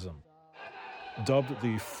authoritarianism. Dubbed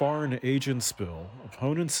the Foreign Agents Bill,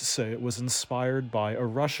 opponents say it was inspired by a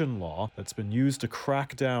Russian law that's been used to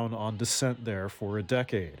crack down on dissent there for a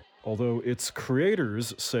decade, although its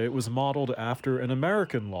creators say it was modeled after an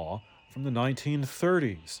American law from the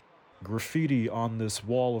 1930s. Graffiti on this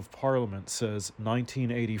wall of Parliament says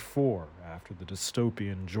 1984, after the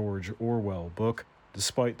dystopian George Orwell book.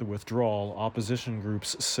 Despite the withdrawal, opposition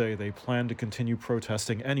groups say they plan to continue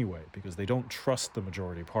protesting anyway because they don't trust the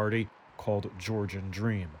majority party, called Georgian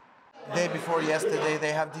Dream. Day before yesterday,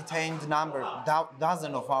 they have detained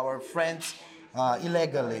dozens of our friends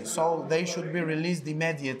illegally, so they should be released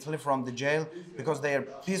immediately from the jail because they are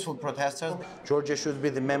peaceful protesters. Georgia should be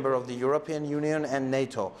the member of the European Union and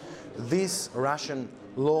NATO. This Russian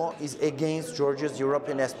law is against Georgia's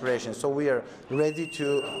European aspirations, so we are ready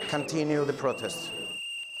to continue the protests.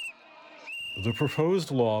 The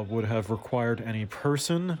proposed law would have required any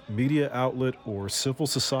person, media outlet, or civil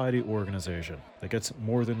society organization that gets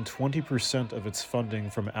more than 20% of its funding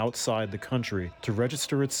from outside the country to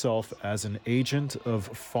register itself as an agent of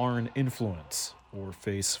foreign influence or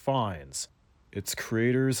face fines. Its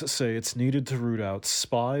creators say it's needed to root out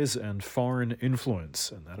spies and foreign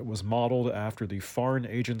influence, and that it was modeled after the Foreign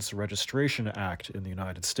Agents Registration Act in the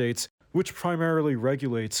United States, which primarily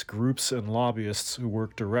regulates groups and lobbyists who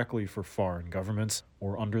work directly for foreign governments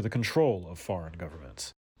or under the control of foreign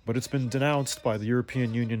governments. But it's been denounced by the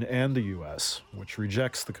European Union and the US, which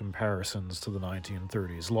rejects the comparisons to the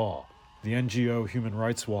 1930s law. The NGO Human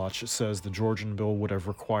Rights Watch says the Georgian bill would have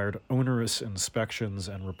required onerous inspections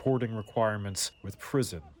and reporting requirements with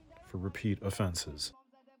prison for repeat offenses.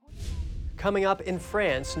 Coming up in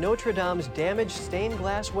France, Notre Dame's damaged stained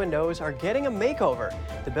glass windows are getting a makeover.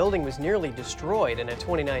 The building was nearly destroyed in a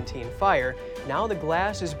 2019 fire. Now the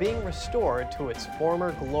glass is being restored to its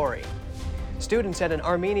former glory. Students at an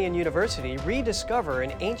Armenian university rediscover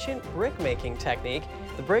an ancient brick-making technique.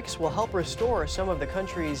 The bricks will help restore some of the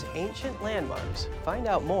country's ancient landmarks. Find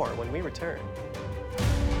out more when we return.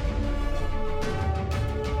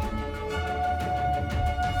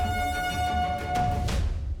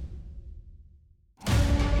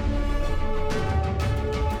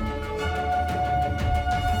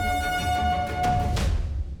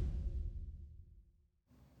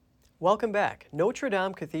 Welcome back. Notre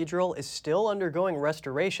Dame Cathedral is still undergoing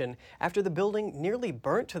restoration after the building nearly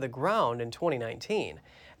burnt to the ground in 2019.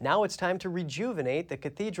 Now it's time to rejuvenate the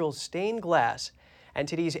cathedral's stained glass.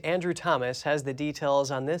 NTD's Andrew Thomas has the details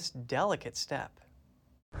on this delicate step.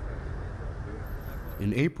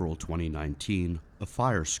 In April 2019, a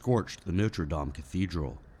fire scorched the Notre Dame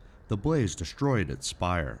Cathedral. The blaze destroyed its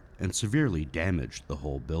spire and severely damaged the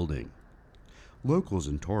whole building. Locals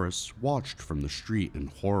and tourists watched from the street in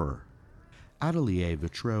horror. Atelier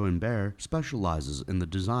Vitraux & Berre specializes in the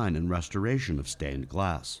design and restoration of stained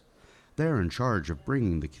glass. They're in charge of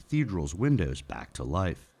bringing the cathedral's windows back to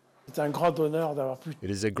life.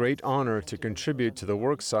 It is a great honor to contribute to the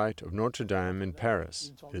worksite of Notre Dame in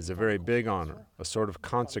Paris. It is a very big honor, a sort of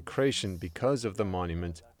consecration because of the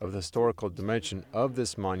monument, of the historical dimension of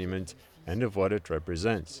this monument, and of what it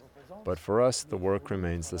represents. But for us, the work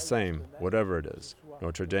remains the same, whatever it is,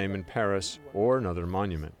 Notre Dame in Paris or another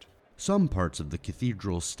monument. Some parts of the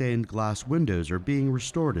cathedral's stained glass windows are being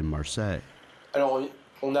restored in Marseille.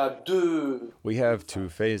 We have 2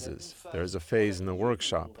 phases. There is a phase in the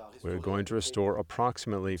workshop. We are going to restore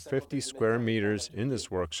approximately 50 square meters in this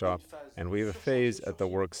workshop, and we have a phase at the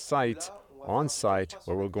work site on site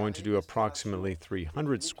where we're going to do approximately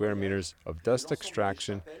 300 square meters of dust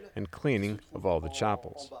extraction and cleaning of all the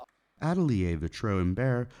chapels. Atelier Vitraux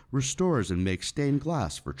Imbert restores and makes stained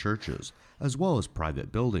glass for churches, as well as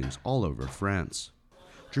private buildings all over France.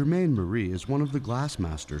 Germaine Marie is one of the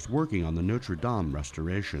glassmasters working on the Notre Dame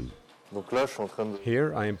restoration.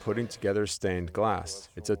 Here I am putting together stained glass.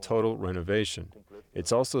 It's a total renovation.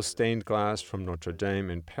 It's also stained glass from Notre Dame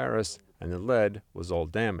in Paris, and the lead was all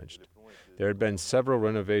damaged. There had been several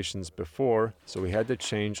renovations before, so we had to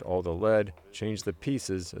change all the lead, change the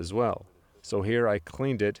pieces as well. So here I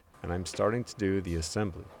cleaned it, and I'm starting to do the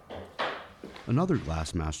assembly. Another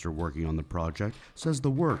glassmaster working on the project says the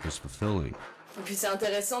work is fulfilling.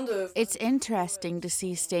 It's interesting to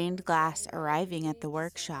see stained glass arriving at the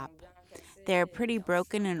workshop. They are pretty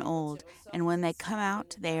broken and old, and when they come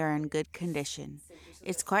out, they are in good condition.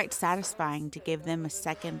 It's quite satisfying to give them a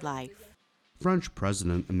second life. French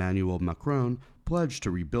President Emmanuel Macron pledged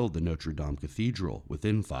to rebuild the Notre Dame Cathedral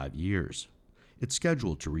within 5 years. It's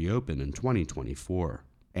scheduled to reopen in 2024.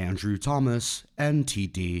 Andrew Thomas,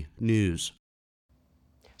 NTD News.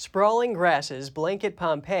 Sprawling grasses blanket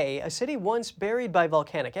Pompeii, a city once buried by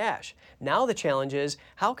volcanic ash. Now the challenge is,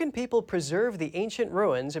 how can people preserve the ancient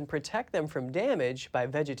ruins and protect them from damage by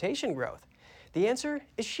vegetation growth? The answer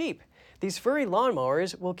is sheep. These furry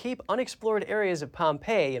lawnmowers will keep unexplored areas of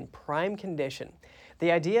Pompeii in prime condition.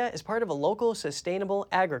 The idea is part of a local sustainable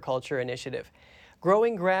agriculture initiative.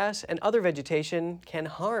 Growing grass and other vegetation can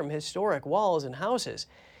harm historic walls and houses.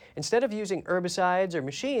 Instead of using herbicides or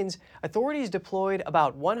machines, authorities deployed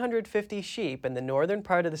about 150 sheep in the northern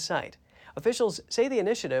part of the site. Officials say the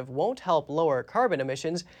initiative won't help lower carbon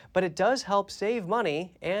emissions, but it does help save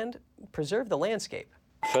money and preserve the landscape.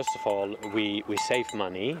 First of all, we save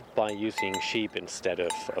money by using sheep instead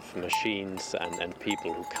of machines and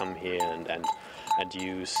people who come here and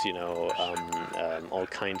use, all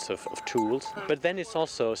kinds of tools. But then it's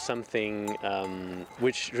also something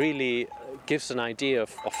which really gives an idea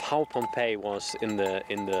of how Pompeii was in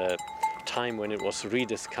the time when it was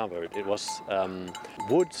rediscovered. It was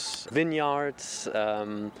woods, vineyards,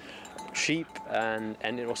 sheep,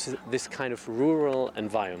 and it was this kind of rural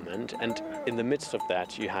environment, and in the midst of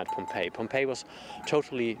that you had Pompeii. Pompeii was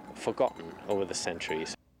totally forgotten over the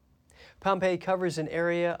centuries. Pompeii covers an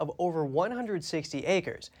area of over 160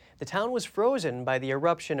 acres. The town was frozen by the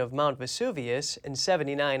eruption of Mount Vesuvius in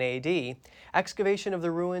 79 AD. Excavation of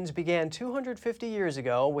the ruins began 250 years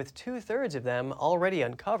ago, with 2/3 of them already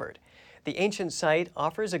uncovered. The ancient site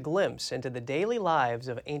offers a glimpse into the daily lives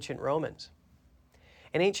of ancient Romans.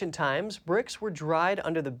 In ancient times, bricks were dried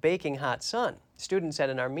under the baking hot sun. Students at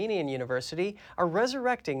an Armenian university are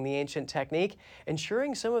resurrecting the ancient technique,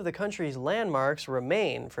 ensuring some of the country's landmarks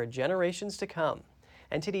remain for generations to come.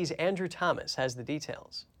 NTD's Andrew Thomas has the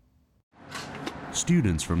details.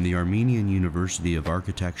 Students from the Armenian University of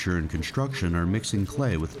Architecture and Construction are mixing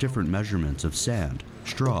clay with different measurements of sand,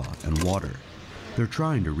 straw, and water. They're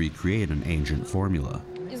trying to recreate an ancient formula.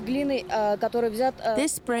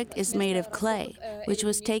 This brick is made of clay, which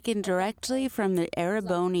was taken directly from the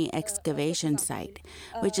Araboni excavation site,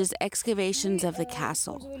 which is excavations of the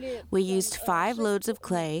castle. We used 5 loads of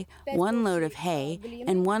clay, 1 load of hay,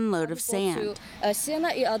 and 1 load of sand.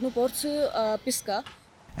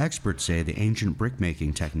 Experts say the ancient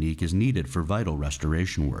brickmaking technique is needed for vital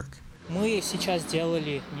restoration work.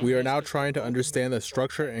 We are now trying to understand the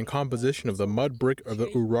structure and composition of the mud brick of the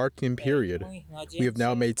Urartian period. We have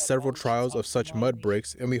now made several trials of such mud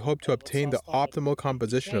bricks, and we hope to obtain the optimal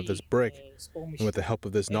composition of this brick. And with the help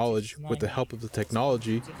of this knowledge, with the help of the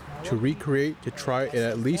technology, to try and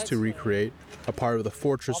at least to recreate a part of the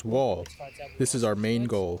fortress wall. This is our main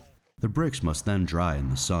goal. The bricks must then dry in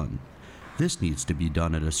the sun. This needs to be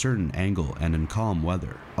done at a certain angle and in calm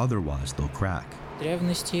weather, otherwise they'll crack.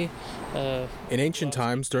 In ancient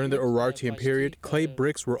times, during the Urartian period, clay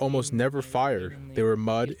bricks were almost never fired. They were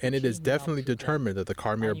mud, and it is definitely determined that the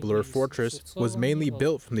Karmir Blur fortress was mainly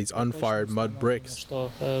built from these unfired mud bricks.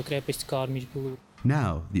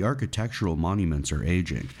 Now, the architectural monuments are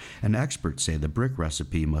aging, and experts say the brick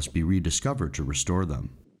recipe must be rediscovered to restore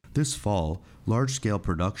them. This fall, large-scale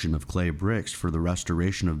production of clay bricks for the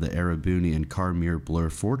restoration of the Arabuni and Karmir Blur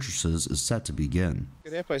fortresses is set to begin.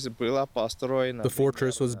 The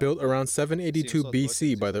fortress was built around 782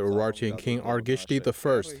 BC by the Urartian king Argishti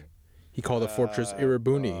I. He called the fortress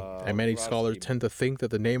Arabuni, and many scholars tend to think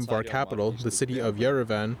that the name of our capital, the city of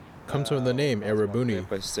Yerevan, comes from the name Arabuni.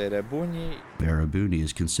 Arabuni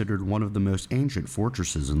is considered one of the most ancient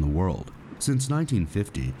fortresses in the world. Since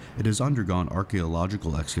 1950, it has undergone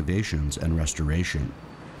archaeological excavations and restoration.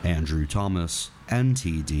 Andrew Thomas,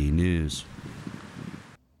 NTD News.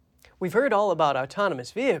 We've heard all about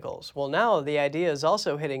autonomous vehicles. Well, now the idea is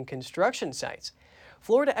also hitting construction sites.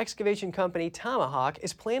 Florida excavation company Tomahawk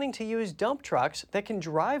is planning to use dump trucks that can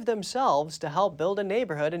drive themselves to help build a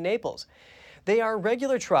neighborhood in Naples. They are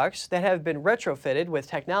regular trucks that have been retrofitted with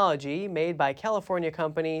technology made by California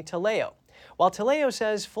company Taleo. While Taleo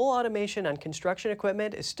says full automation on construction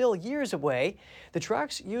equipment is still years away, the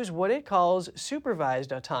trucks use what it calls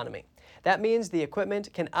supervised autonomy. That means the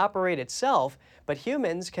equipment can operate itself, but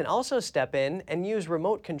humans can also step in and use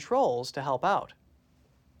remote controls to help out.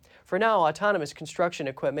 For now, autonomous construction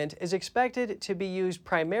equipment is expected to be used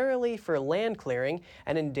primarily for land clearing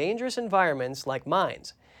and in dangerous environments like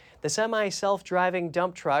mines. The semi-self-driving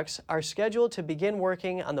dump trucks are scheduled to begin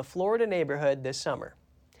working on the Florida neighborhood this summer.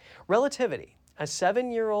 Relativity, a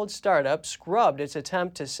 7-year-old startup, scrubbed its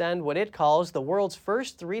attempt to send what it calls the world's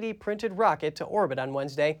first 3D printed rocket to orbit on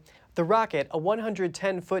Wednesday. The rocket, a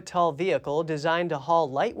 110-foot-tall vehicle designed to haul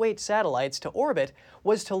lightweight satellites to orbit,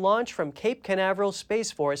 was to launch from Cape Canaveral Space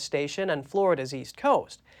Force Station on Florida's east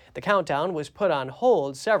coast. The countdown was put on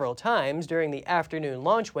hold several times during the afternoon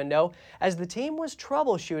launch window as the team was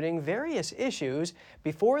troubleshooting various issues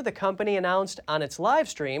before the company announced on its live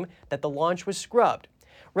stream that the launch was scrubbed.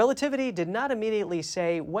 Relativity did not immediately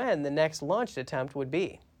say when the next launch attempt would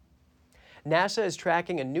be. NASA is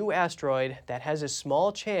tracking a new asteroid that has a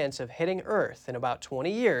small chance of hitting Earth in about 20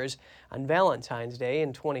 years on Valentine's Day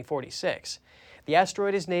in 2046. The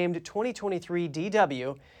asteroid is named 2023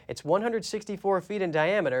 DW. It's 164 feet in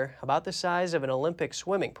diameter, about the size of an Olympic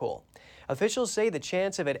swimming pool. Officials say the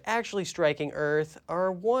chance of it actually striking Earth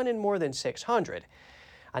are 1 in more than 600.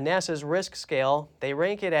 On NASA's risk scale, they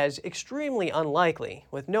rank it as extremely unlikely,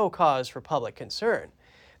 with no cause for public concern.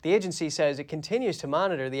 The agency says it continues to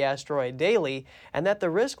monitor the asteroid daily and that the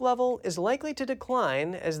risk level is likely to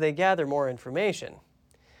decline as they gather more information.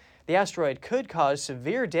 The asteroid could cause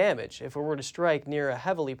severe damage if it were to strike near a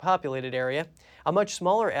heavily populated area. A much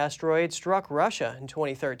smaller asteroid struck Russia in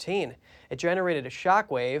 2013. It generated a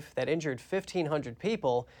shockwave that injured 1,500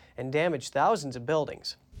 people and damaged thousands of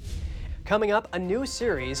buildings. Coming up, a new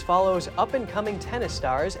series follows up-and-coming tennis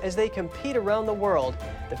stars as they compete around the world.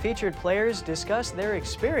 The featured players discuss their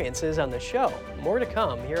experiences on the show. More to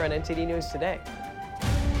come here on NTD News Today.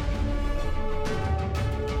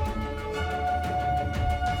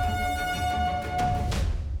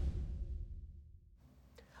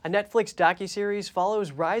 A Netflix docuseries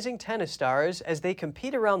follows rising tennis stars as they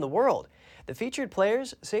compete around the world. The featured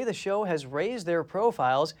players say the show has raised their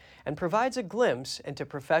profiles and provides a glimpse into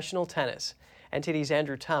professional tennis. NTD's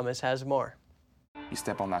Andrew Thomas has more. You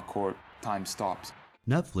step on that court, time stops.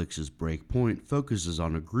 Netflix's Breakpoint focuses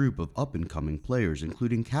on a group of up-and-coming players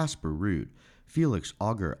including Casper Ruud, Felix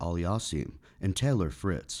Auger-Aliassime, and Taylor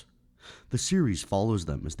Fritz. The series follows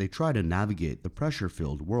them as they try to navigate the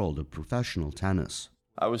pressure-filled world of professional tennis.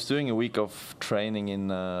 I was doing a week of training in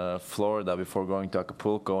Florida before going to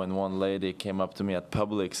Acapulco, and one lady came up to me at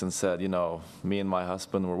Publix and said, you know, me and my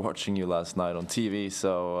husband were watching you last night on TV,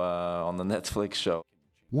 so on the Netflix show.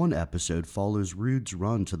 One episode follows Ruud's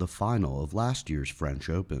run to the final of last year's French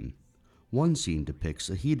Open. One scene depicts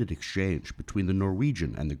a heated exchange between the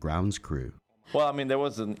Norwegian and the grounds crew. Well, I mean, there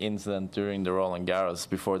was an incident during the Roland Garros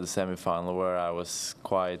before the semifinal where I was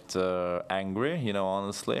quite angry, you know,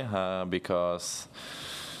 honestly, because,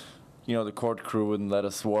 you know, the court crew wouldn't let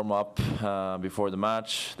us warm up before the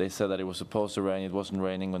match. They said that it was supposed to rain. It wasn't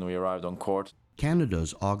raining when we arrived on court.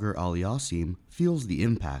 Canada's Auger-Aliassime feels the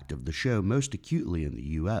impact of the show most acutely in the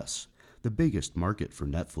U.S., the biggest market for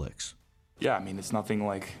Netflix. Yeah, I mean, it's nothing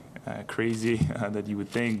like crazy that you would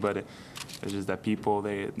think, but it's just that people,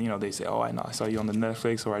 they say, oh, I saw you on the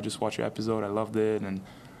Netflix, or I just watched your episode, I loved it, and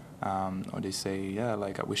or they say, yeah,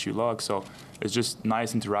 like, I wish you luck. So it's just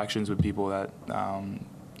nice interactions with people that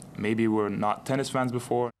maybe were not tennis fans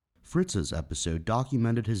before. Fritz's episode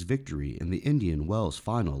documented his victory in the Indian Wells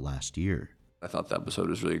final last year. I thought the episode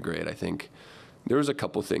was really great. I think there was a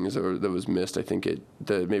couple things that was missed. I think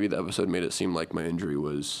maybe the episode made it seem like my injury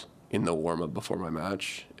was in the warm-up before my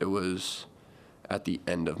match. It was at the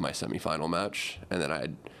end of my semifinal match, and then I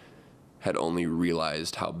had only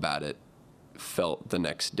realized how bad it felt the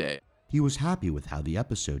next day. He was happy with how the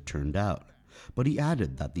episode turned out, but he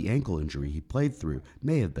added that the ankle injury he played through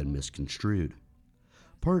may have been misconstrued.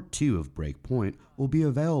 Part 2 of Breakpoint will be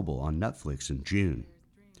available on Netflix in June.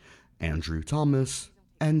 Andrew Thomas,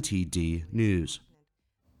 NTD News.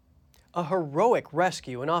 A heroic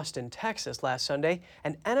rescue in Austin, Texas last Sunday.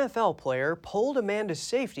 An NFL player pulled a man to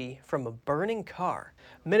safety from a burning car.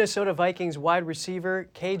 Minnesota Vikings wide receiver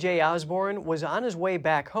KJ Osborne was on his way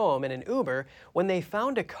back home in an Uber when they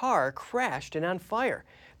found a car crashed and on fire.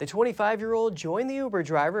 The 25-year-old joined the Uber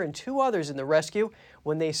driver and 2 others in the rescue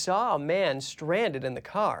when they saw a man stranded in the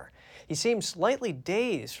car. He seemed slightly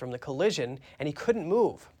dazed from the collision and he couldn't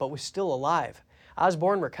move, but was still alive.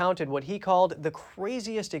 Osborne recounted what he called the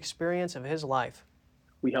craziest experience of his life.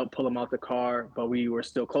 We helped pull him out the car, but we were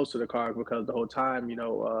still close to the car because the whole time,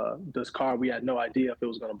 this car, we had no idea if it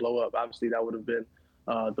was going to blow up. Obviously, that would have been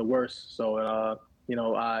the worst. So, I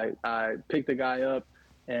picked the guy up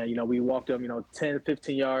and, we walked him, 10,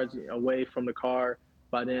 15 yards away from the car.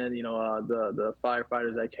 By then, the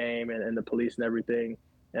firefighters that came and the police and everything.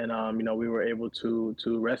 And, we were able to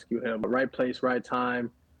rescue him. Right place, right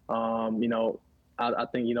time. I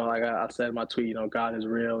think, like I said in my tweet, God is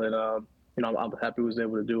real. And, I'm happy we was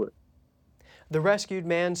able to do it. The rescued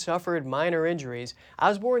man suffered minor injuries.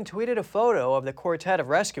 Osborne tweeted a photo of the quartet of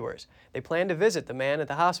rescuers. They plan to visit the man at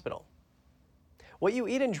the hospital. What you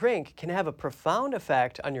eat and drink can have a profound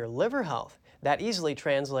effect on your liver health. That easily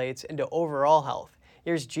translates into overall health.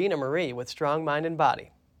 Here's Gina Marie with Strong Mind and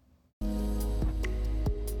Body.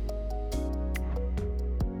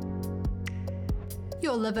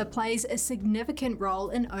 Your liver plays a significant role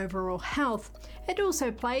in overall health. It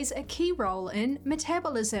also plays a key role in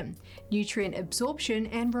metabolism, nutrient absorption,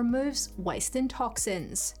 and removes waste and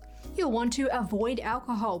toxins. You'll want to avoid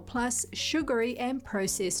alcohol plus sugary and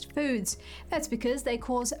processed foods. That's because they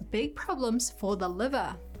cause big problems for the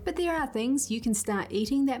liver. But there are things you can start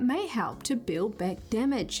eating that may help to build back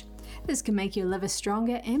damage. This can make your liver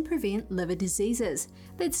stronger and prevent liver diseases.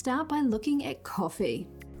 Let's start by looking at coffee.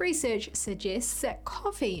 Research suggests that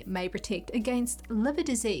coffee may protect against liver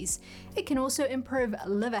disease. It can also improve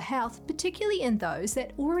liver health, particularly in those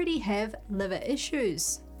that already have liver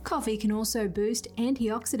issues. Coffee can also boost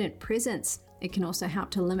antioxidant presence. It can also help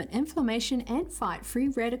to limit inflammation and fight free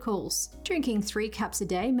radicals. Drinking 3 cups a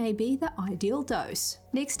day may be the ideal dose.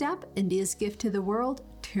 Next up, India's gift to the world,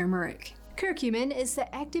 turmeric. Curcumin is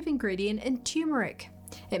the active ingredient in turmeric.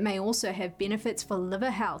 It may also have benefits for liver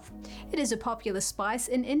health. It is a popular spice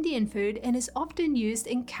in Indian food and is often used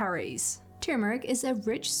in curries. Turmeric is a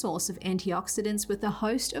rich source of antioxidants with a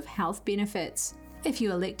host of health benefits. If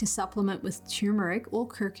you elect to supplement with turmeric or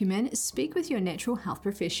curcumin, speak with your natural health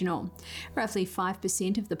professional. Roughly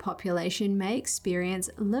 5% of the population may experience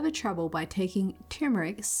liver trouble by taking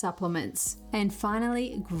turmeric supplements. And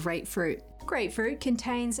finally, grapefruit. Grapefruit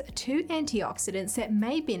contains 2 antioxidants that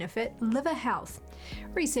may benefit liver health.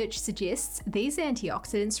 Research suggests these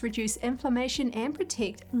antioxidants reduce inflammation and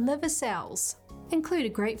protect liver cells. Include a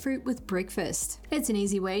grapefruit with breakfast. It's an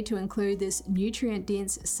easy way to include this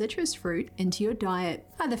nutrient-dense citrus fruit into your diet.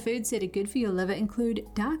 Other foods that are good for your liver include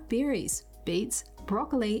dark berries, beets,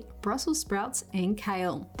 broccoli, Brussels sprouts, and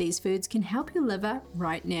kale. These foods can help your liver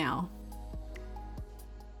right now.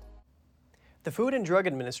 The Food and Drug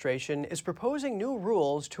Administration is proposing new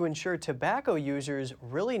rules to ensure tobacco users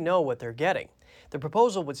really know what they're getting. The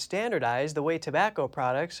proposal would standardize the way tobacco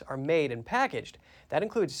products are made and packaged. That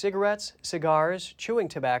includes cigarettes, cigars, chewing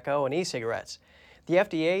tobacco, and e-cigarettes. The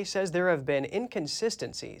FDA says there have been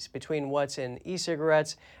inconsistencies between what's in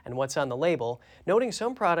e-cigarettes and what's on the label, noting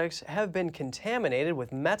some products have been contaminated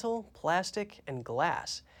with metal, plastic, and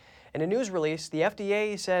glass. In a news release, the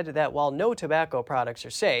FDA said that while no tobacco products are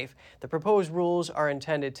safe, the proposed rules are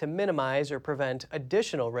intended to minimize or prevent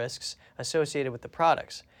additional risks associated with the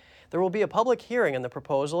products. There will be a public hearing on the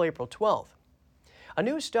proposal April 12th. A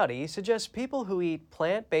new study suggests people who eat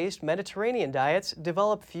plant-based Mediterranean diets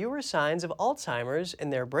develop fewer signs of Alzheimer's in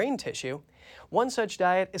their brain tissue. One such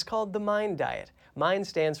diet is called the MIND diet. MIND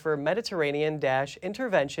stands for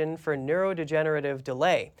Mediterranean-Intervention for Neurodegenerative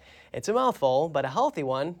Delay. It's a mouthful, but a healthy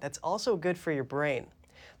one that's also good for your brain.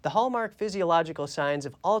 The hallmark physiological signs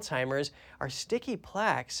of Alzheimer's are sticky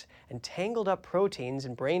plaques and tangled up proteins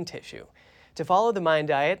in brain tissue. To follow the MIND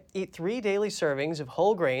diet, eat 3 daily servings of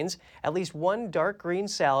whole grains, at least 1 dark green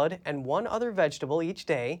salad and 1 other vegetable each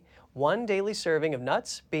day, 1 daily serving of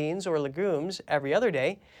nuts, beans, or legumes every other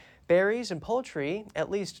day, berries and poultry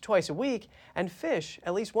at least twice a week, and fish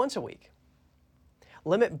at least once a week.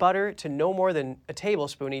 Limit butter to no more than a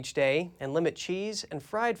tablespoon each day, and limit cheese and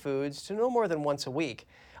fried foods to no more than once a week.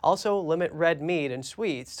 Also, limit red meat and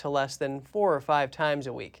sweets to less than 4 or 5 times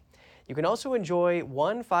a week. You can also enjoy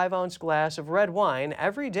 1 5-ounce glass of red wine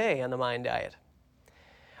every day on the MIND diet.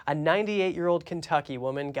 A 98-year-old Kentucky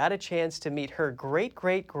woman got a chance to meet her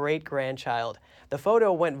great-great-great-grandchild. The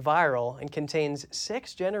photo went viral and contains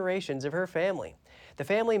 6 generations of her family. The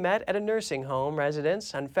family met at a nursing home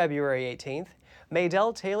residence on February 18th.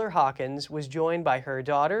 Maydell Taylor Hawkins was joined by her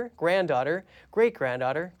daughter, granddaughter,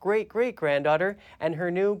 great-granddaughter, great-great-granddaughter, and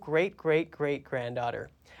her new great-great-great-granddaughter.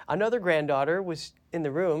 Another granddaughter was in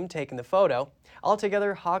the room taking the photo.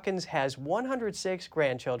 Altogether, Hawkins has 106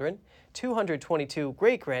 grandchildren, 222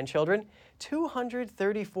 great-grandchildren,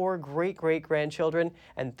 234 great-great-grandchildren,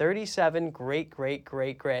 and 37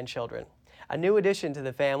 great-great-great-grandchildren. A new addition to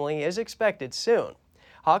the family is expected soon.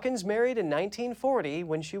 Hawkins married in 1940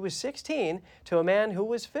 when she was 16 to a man who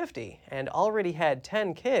was 50 and already had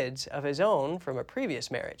 10 kids of his own from a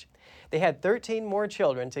previous marriage. They had 13 more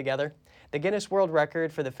children together. The Guinness World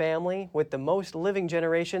Record for the family with the most living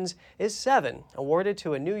generations is 7, awarded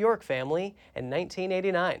to a New York family in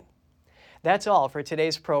 1989. That's all for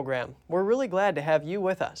today's program. We're really glad to have you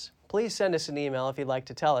with us. Please send us an email if you'd like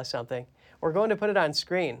to tell us something. We're going to put it on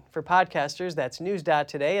screen. For podcasters, that's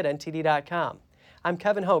news.today@ntd.com. I'm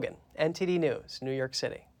Kevin Hogan, NTD News, New York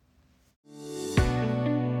City.